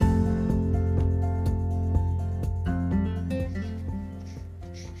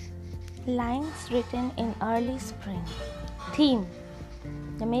Lines written in early spring. Theme.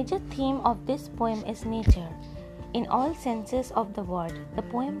 The major theme of this poem is nature. In all senses of the word, the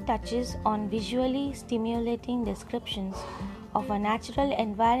poem touches on visually stimulating descriptions of a natural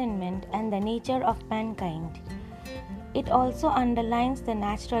environment and the nature of mankind. It also underlines the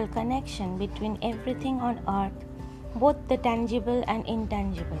natural connection between everything on earth, both the tangible and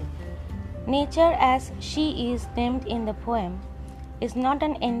intangible. Nature, as she is named in the poem, is not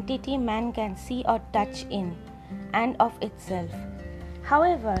an entity man can see or touch in and of itself.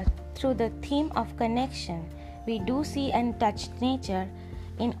 However, through the theme of connection, we do see and touch nature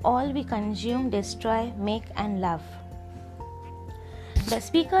in all we consume, destroy, make, and love. The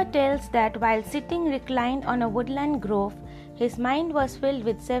speaker tells that while sitting reclined on a woodland grove, his mind was filled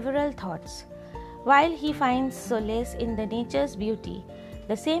with several thoughts. While he finds solace in the nature's beauty,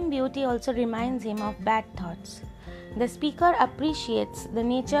 the same beauty also reminds him of bad thoughts. The speaker appreciates the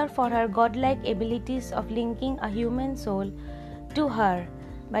nature for her godlike abilities of linking a human soul to her,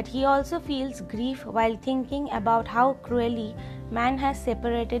 but he also feels grief while thinking about how cruelly man has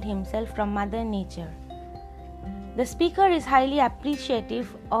separated himself from Mother Nature. The speaker is highly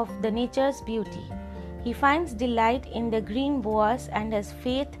appreciative of the nature's beauty. He finds delight in the green boas and has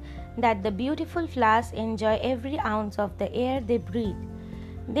faith that the beautiful flowers enjoy every ounce of the air they breathe.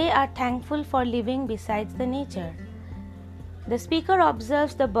 They are thankful for living beside the nature. The speaker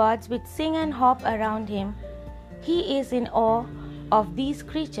observes the birds which sing and hop around him. He is in awe of these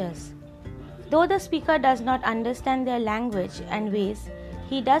creatures. Though the speaker does not understand their language and ways,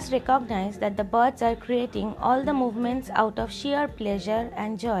 he does recognize that the birds are creating all the movements out of sheer pleasure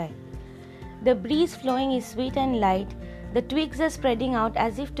and joy. The breeze flowing is sweet and light, the twigs are spreading out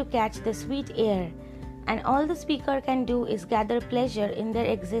as if to catch the sweet air, and all the speaker can do is gather pleasure in their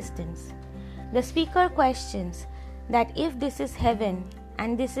existence. The speaker questions that if this is heaven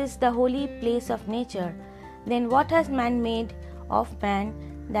and this is the holy place of nature, then what has man made of man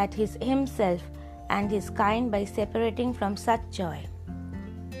that is himself and his kind by separating from such joy?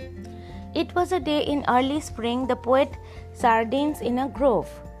 It was a day in early spring, the poet sardines in a grove.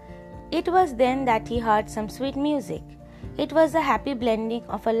 It was then that he heard some sweet music. It was a happy blending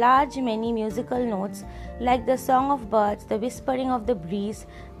of a large many musical notes like the song of birds, the whispering of the breeze,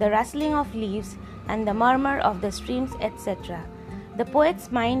 the rustling of leaves, and the murmur of the streams, etc. The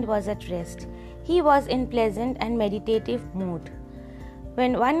poet's mind was at rest. He was in pleasant and meditative mood.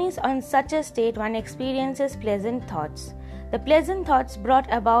 When one is on such a state, one experiences pleasant thoughts. The pleasant thoughts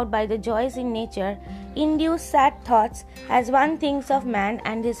brought about by the joys in nature induce sad thoughts as one thinks of man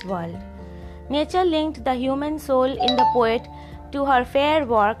and his world. Nature linked the human soul in the poet to her fair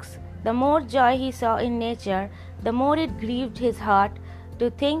works. The more joy he saw in nature, the more it grieved his heart to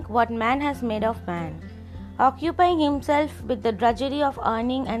think what man has made of man. Occupying himself with the drudgery of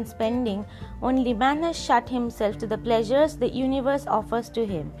earning and spending, only man has shut himself to the pleasures the universe offers to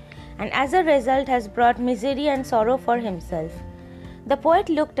him, and as a result has brought misery and sorrow for himself. The poet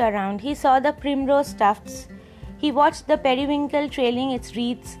looked around. He saw the primrose tufts. He watched the periwinkle trailing its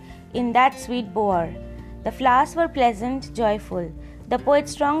wreaths in that sweet bower. The flowers were pleasant, joyful. The poet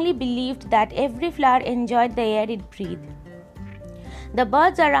strongly believed that every flower enjoyed the air it breathed. The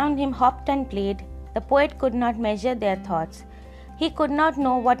birds around him hopped and played. The poet could not measure their thoughts. He could not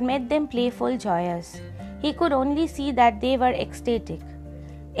know what made them playful, joyous. He could only see that they were ecstatic.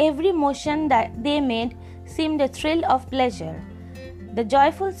 Every motion that they made seemed a thrill of pleasure. The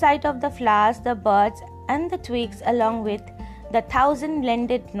joyful sight of the flowers, the birds, and the twigs, along with the 1,000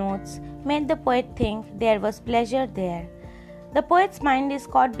 blended notes, made the poet think there was pleasure there. The poet's mind is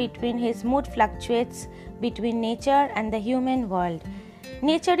caught between his mood fluctuates between nature and the human world.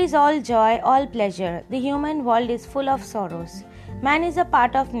 Nature is all joy, all pleasure. The human world is full of sorrows. Man is a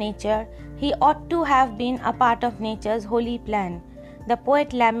part of nature. He ought to have been a part of nature's holy plan. The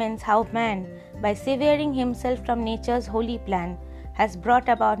poet laments how man, by severing himself from nature's holy plan, has brought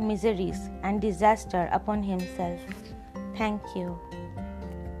about miseries and disaster upon himself. Thank you.